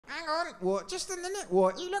hang on. What? Just a minute.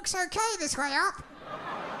 What? He looks okay this way up.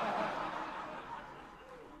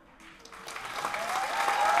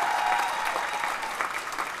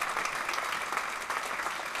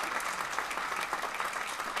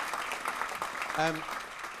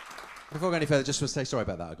 Before I go any further, just want to say sorry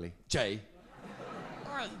about that, Ugly. Jay.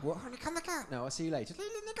 Oi, what? Honey, come back out. No, I'll see you later.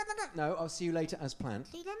 No, I'll see you later as planned.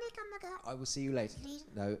 I will see you later.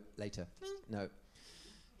 No, later. No.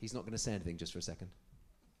 He's not going to say anything just for a second.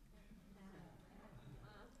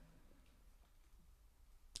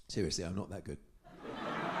 Seriously, I'm not that good.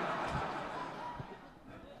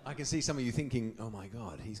 I can see some of you thinking, oh my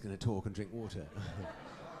God, he's going to talk and drink water.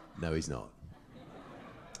 No, he's not.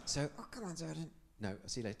 So, Oh, come on, Zerdin. no, I'll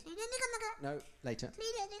see you later. No, later.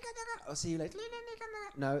 I'll see you later.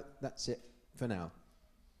 No, that's it for now.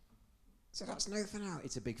 So that's no for now.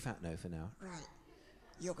 It's a big fat no for now. Right.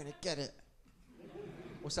 You're going to get it.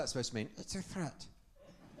 What's that supposed to mean? It's a threat.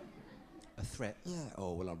 A threat? Yeah.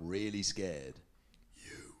 Oh, well, I'm really scared.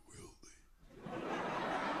 You will be.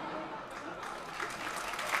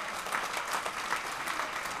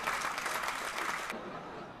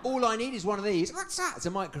 All I need is one of these. What's that? It's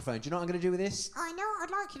a microphone. Do you know what I'm going to do with this? I know what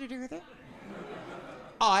I'd like you to do with it.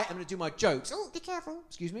 I am going to do my jokes. Oh, be careful.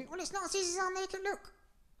 Excuse me? Well, it's not as easy as I make it look.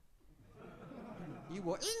 You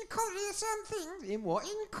what? In comedy, there's certain things. In what?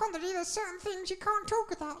 In comedy, there's certain things you can't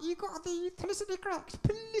talk about. You've got to be politically correct.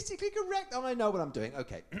 Politically correct. Oh, I know what I'm doing.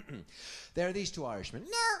 Okay. There are these two Irishmen.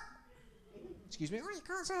 No. Excuse me? Well, you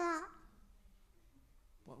can't say that.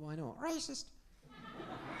 Why not? Racist.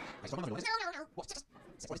 No.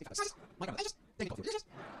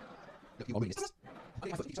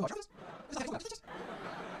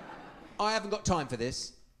 I haven't got time for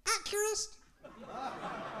this. Accurist.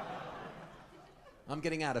 I'm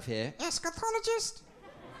getting out of here. Eschatologist.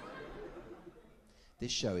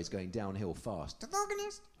 This show is going downhill fast.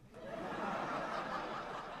 Tobogganist.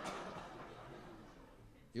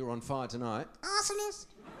 You're on fire tonight. Arsonist.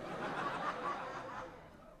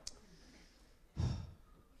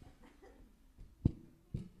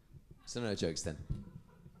 So no jokes then.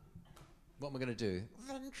 What am I going to do?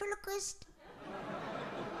 Ventriloquist.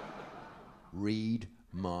 Read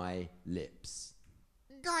my lips.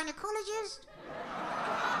 Gynecologist.